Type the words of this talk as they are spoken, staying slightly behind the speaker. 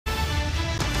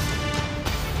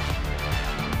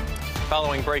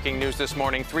Following breaking news this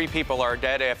morning, 3 people are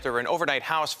dead after an overnight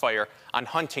house fire on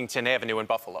Huntington Avenue in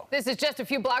Buffalo. This is just a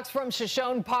few blocks from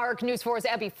Shoshone Park. News 4's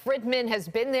Abby Friedman has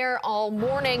been there all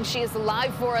morning. She is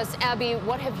live for us. Abby,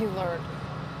 what have you learned?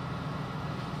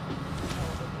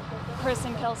 Chris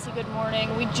and Kelsey, good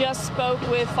morning. We just spoke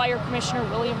with Fire Commissioner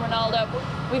William Ronaldo.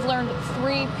 We've learned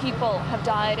 3 people have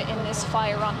died in this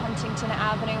fire on Huntington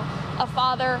Avenue, a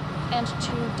father and 2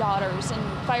 daughters. And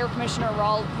Fire Commissioner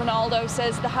Ronaldo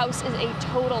says the house is a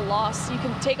total loss. You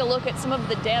can take a look at some of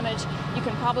the damage you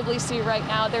can probably see right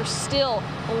now. They're still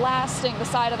blasting the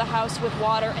side of the house with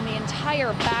water, and the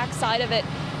entire back side of it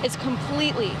is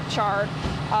completely charred.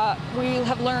 We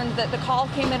have learned that the call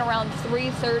came in around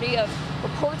 3:30 of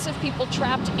reports of people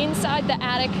trapped inside the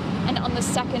attic and on the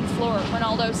 2nd floor.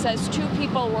 Ronaldo says 2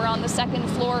 people were on the 2nd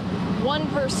floor. 1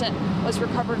 person was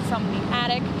recovered from the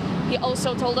attic. He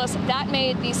also told us that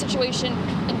made the situation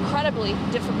incredibly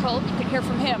difficult. You can hear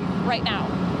from him right now.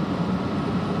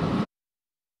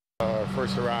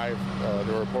 First arrived,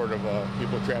 the report of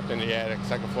people trapped in the attic,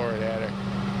 2nd floor of the attic.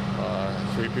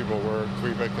 3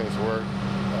 victims were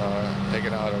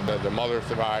taken out of the mother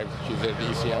survived. She's at the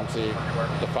ECMC.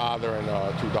 The father and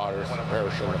 2 daughters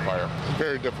perished in the fire. It's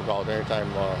very difficult anytime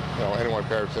anyone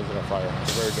perishes in a fire.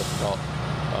 It's very difficult.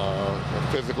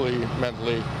 Physically,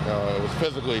 mentally, it was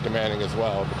physically demanding as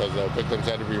well because the victims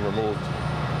had to be removed,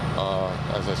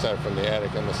 as I said, from the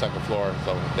attic and the 2nd floor.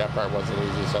 So that part wasn't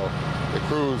easy. So the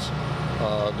crews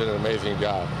did an amazing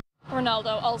job.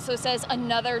 Ronaldo also says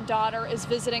another daughter is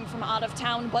visiting from out of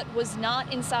town but was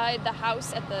not inside the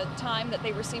house at the time that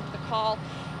they received the call.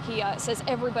 He says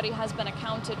everybody has been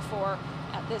accounted for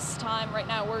at this time. Right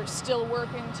now we're still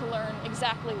working to learn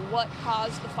exactly what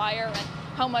caused the fire and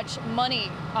how much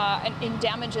money in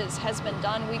damages has been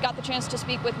done. We got the chance to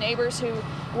speak with neighbors who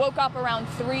woke up around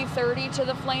 3:30 to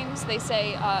the flames. They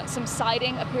say some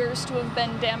siding appears to have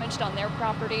been damaged on their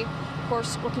property. Of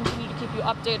course, we'll continue to keep you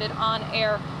updated on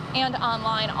air and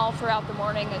online all throughout the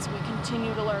morning as we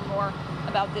continue to learn more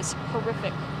about this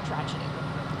horrific tragedy.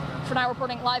 For now,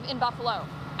 reporting live in Buffalo,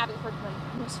 Abby Friedman,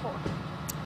 News 4.